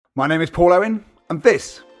My name is Paul Owen, and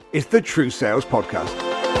this is the True Sales Podcast.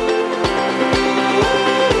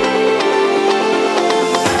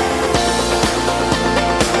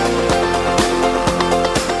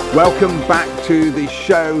 Welcome back to the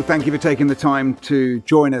show. Thank you for taking the time to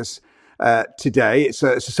join us today. It's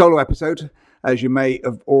a solo episode, as you may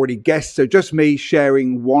have already guessed. So just me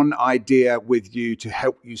sharing one idea with you to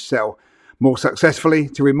help you sell more successfully,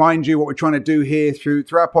 to remind you what we're trying to do here through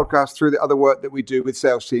our podcast, through the other work that we do with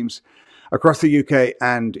sales teams across the UK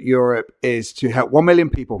and Europe, is to help 1 million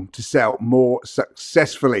people to sell more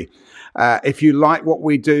successfully. If you like what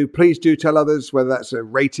we do, please do tell others, whether that's a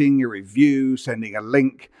rating, a review, sending a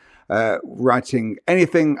link, writing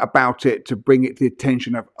anything about it to bring it to the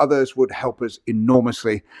attention of others would help us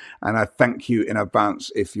enormously. And I thank you in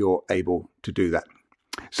advance if you're able to do that.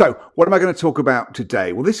 So what am I going to talk about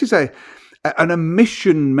today? Well, this is an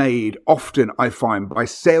omission made often, I find, by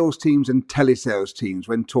sales teams and telesales teams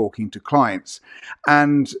when talking to clients,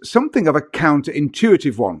 and something of a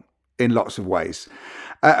counterintuitive one in lots of ways.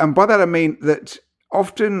 And by that I mean that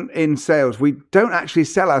often in sales, we don't actually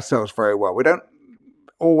sell ourselves very well. We don't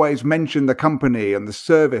always mention the company and the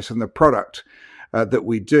service and the product that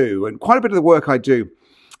we do. And quite a bit of the work I do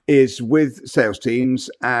is with sales teams,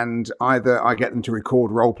 and either I get them to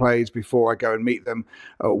record role plays before I go and meet them,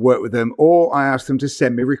 work with them, or I ask them to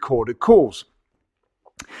send me recorded calls.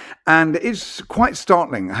 And it's quite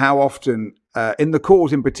startling how often in the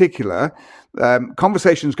calls in particular,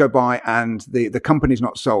 conversations go by and the company's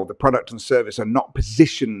not sold, the product and service are not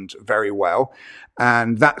positioned very well.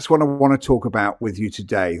 And that's what I want to talk about with you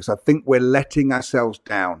today, because I think we're letting ourselves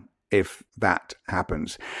down if that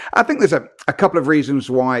happens. I think there's a couple of reasons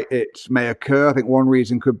why it may occur. I think one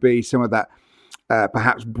reason could be some of that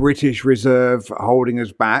perhaps British reserve holding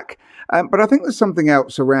us back. But I think there's something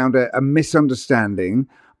else around a misunderstanding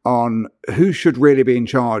on who should really be in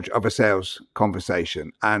charge of a sales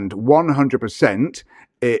conversation. And 100%,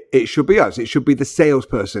 it should be us. It should be the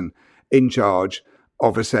salesperson in charge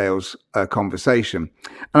of a sales conversation.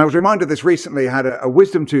 And I was reminded of this recently. I had a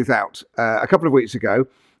wisdom tooth out a couple of weeks ago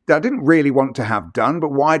that I didn't really want to have done.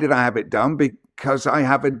 But why did I have it done? Because I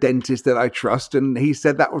have a dentist that I trust, and he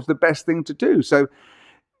said that was the best thing to do. So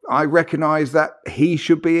I recognize that he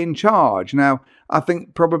should be in charge. Now, I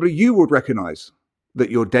think probably you would recognize that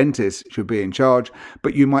your dentist should be in charge,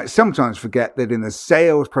 but you might sometimes forget that in the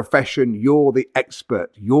sales profession, you're the expert,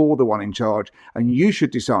 you're the one in charge, and you should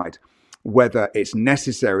decide whether it's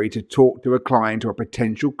necessary to talk to a client or a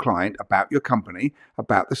potential client about your company,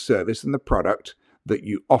 about the service and the product that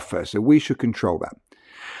you offer. So we should control that.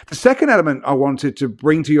 The second element I wanted to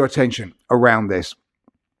bring to your attention around this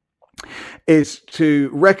is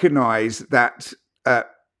to recognize that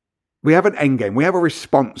we have an end game. We have a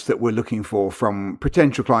response that we're looking for from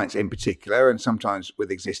potential clients in particular, and sometimes with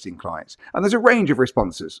existing clients. And there's a range of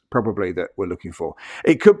responses probably that we're looking for.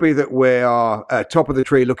 It could be that we are top of the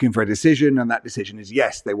tree looking for a decision, and that decision is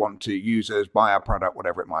yes, they want to use us, buy our product,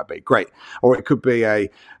 whatever it might be. Great. Or it could be a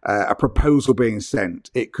proposal being sent.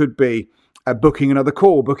 It could be booking another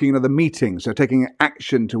call, booking another meeting. So taking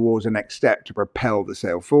action towards the next step to propel the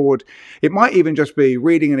sale forward. It might even just be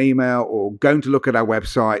reading an email or going to look at our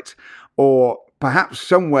website, or perhaps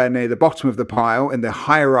somewhere near the bottom of the pile in the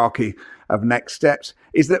hierarchy of next steps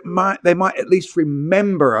is that they might at least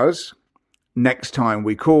remember us next time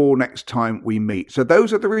we call, next time we meet. So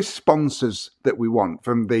those are the responses that we want,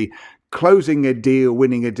 from the closing a deal,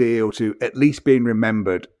 winning a deal, to at least being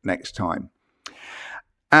remembered next time.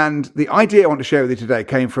 And the idea I want to share with you today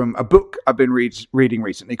came from a book I've been reading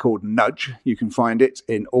recently called Nudge. You can find it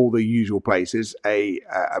in all the usual places. A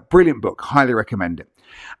brilliant book, highly recommend it.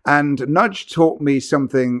 And Nudge taught me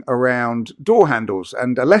something around door handles,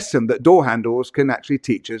 and a lesson that door handles can actually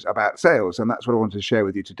teach us about sales. And that's what I wanted to share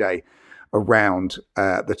with you today around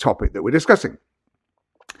the topic that we're discussing.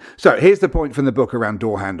 So here's the point from the book around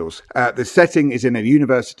door handles. The setting is in a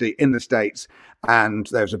university in the States, and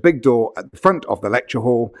there's a big door at the front of the lecture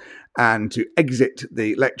hall. And to exit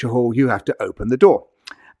the lecture hall, you have to open the door.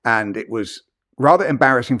 And it was rather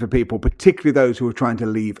embarrassing for people, particularly those who were trying to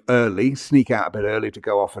leave early, sneak out a bit early to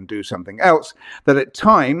go off and do something else, that at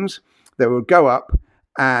times they would go up,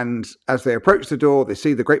 and as they approach the door, they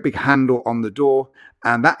see the great big handle on the door,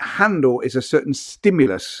 and that handle is a certain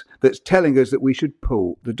stimulus that's telling us that we should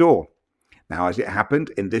pull the door. Now, as it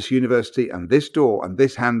happened in this university, and this door and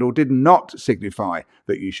this handle did not signify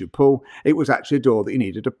that you should pull. It was actually a door that you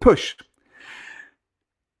needed to push.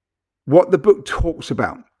 What the book talks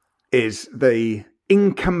about is the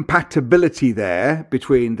incompatibility there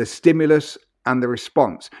between the stimulus and the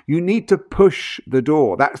response. You need to push the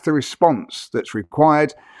door. That's the response that's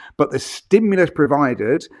required. But the stimulus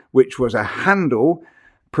provided, which was a handle,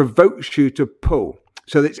 provokes you to pull.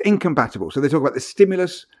 So it's incompatible. So they talk about the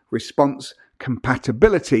stimulus response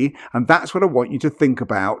compatibility, and that's what I want you to think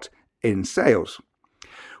about in sales.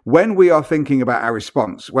 When we are thinking about our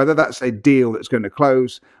response, whether that's a deal that's going to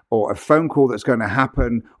close or a phone call that's going to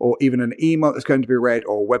happen or even an email that's going to be read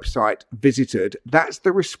or a website visited, that's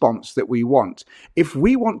the response that we want. If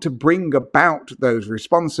we want to bring about those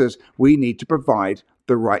responses, we need to provide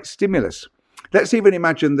the right stimulus. Let's even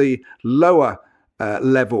imagine the lower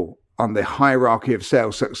level on the hierarchy of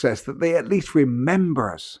sales success, that they at least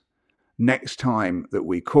remember us. Next time that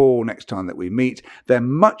we call, next time that we meet, they're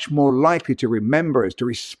much more likely to remember us, to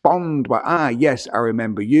respond by, yes, I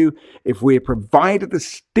remember you, if we provided the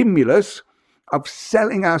stimulus of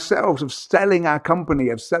selling ourselves, of selling our company,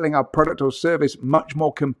 of selling our product or service much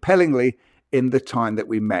more compellingly in the time that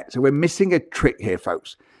we met. So we're missing a trick here,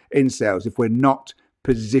 folks, in sales if we're not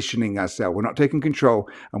positioning ourselves, we're not taking control,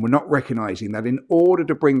 and we're not recognizing that in order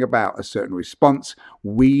to bring about a certain response,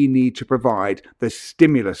 we need to provide the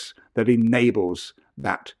stimulus that enables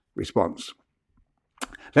that response.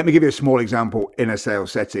 Let me give you a small example in a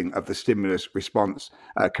sales setting of the stimulus response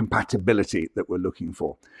compatibility that we're looking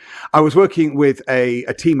for. I was working with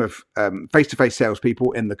a team of face-to-face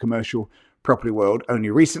salespeople in the commercial property world only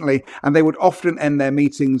recently, and they would often end their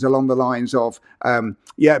meetings along the lines of,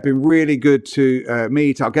 it's been really good to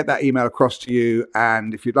meet. I'll get that email across to you,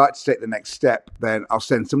 and if you'd like to take the next step, then I'll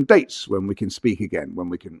send some dates when we can speak again, when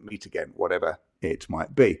we can meet again, whatever it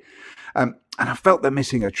might be. And I felt they're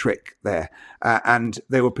missing a trick there. And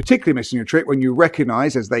they were particularly missing a trick when you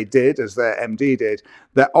recognize, as they did, as their MD did,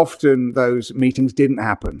 that often those meetings didn't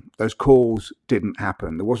happen. Those calls didn't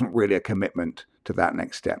happen. There wasn't really a commitment to that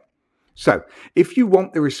next step. So if you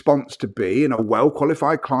want the response to be in a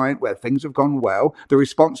well-qualified client where things have gone well, the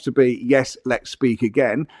response to be, yes, let's speak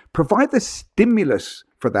again, provide the stimulus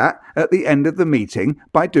for that at the end of the meeting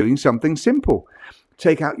by doing something simple.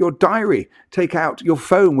 Take out your diary, take out your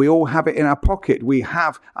phone. We all have it in our pocket. We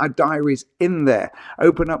have our diaries in there.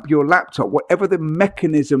 Open up your laptop, whatever the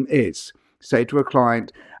mechanism is. Say to a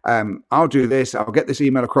client, I'll do this. I'll get this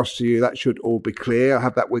email across to you. That should all be clear. I'll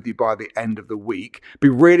have that with you by the end of the week. Be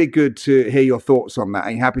really good to hear your thoughts on that.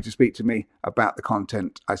 Are you happy to speak to me about the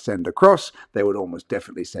content I send across? They would almost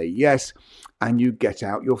definitely say yes. And you get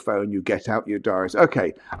out your phone, you get out your diaries.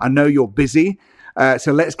 Okay, I know you're busy.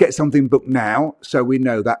 So let's get something booked now so we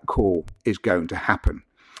know that call is going to happen.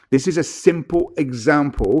 This is a simple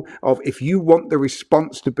example of if you want the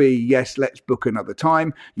response to be, yes, let's book another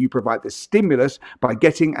time, you provide the stimulus by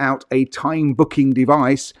getting out a time booking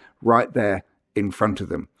device right there in front of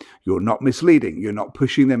them. You're not misleading. You're not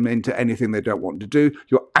pushing them into anything they don't want to do.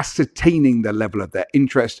 You're ascertaining the level of their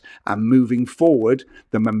interest and moving forward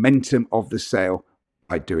the momentum of the sale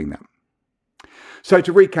by doing that. So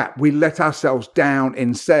to recap, we let ourselves down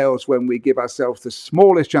in sales when we give ourselves the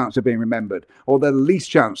smallest chance of being remembered or the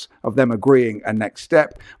least chance of them agreeing a next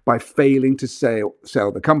step by failing to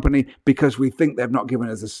sell the company because we think they've not given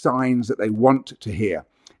us the signs that they want to hear.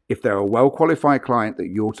 If they're a well-qualified client that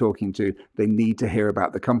you're talking to, they need to hear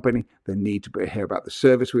about the company. They need to hear about the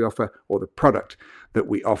service we offer or the product that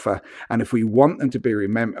we offer. And if we want them to be we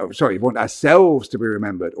want ourselves to be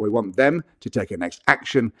remembered, or we want them to take a next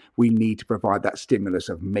action, we need to provide that stimulus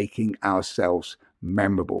of making ourselves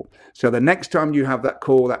memorable. So the next time you have that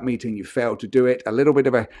call, that meeting, you fail to do it, a little bit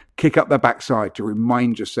of a kick up the backside to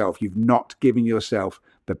remind yourself you've not given yourself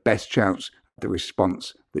the best chance of the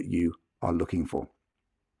response that you are looking for.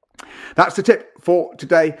 That's the tip for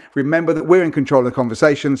today. Remember that we're in control of the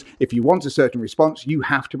conversations. If you want a certain response, you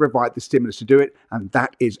have to provide the stimulus to do it. And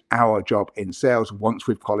that is our job in sales once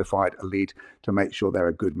we've qualified a lead to make sure they're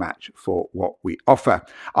a good match for what we offer.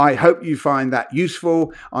 I hope you find that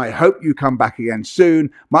useful. I hope you come back again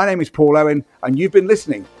soon. My name is Paul Owen, and you've been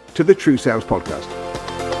listening to the True Sales Podcast.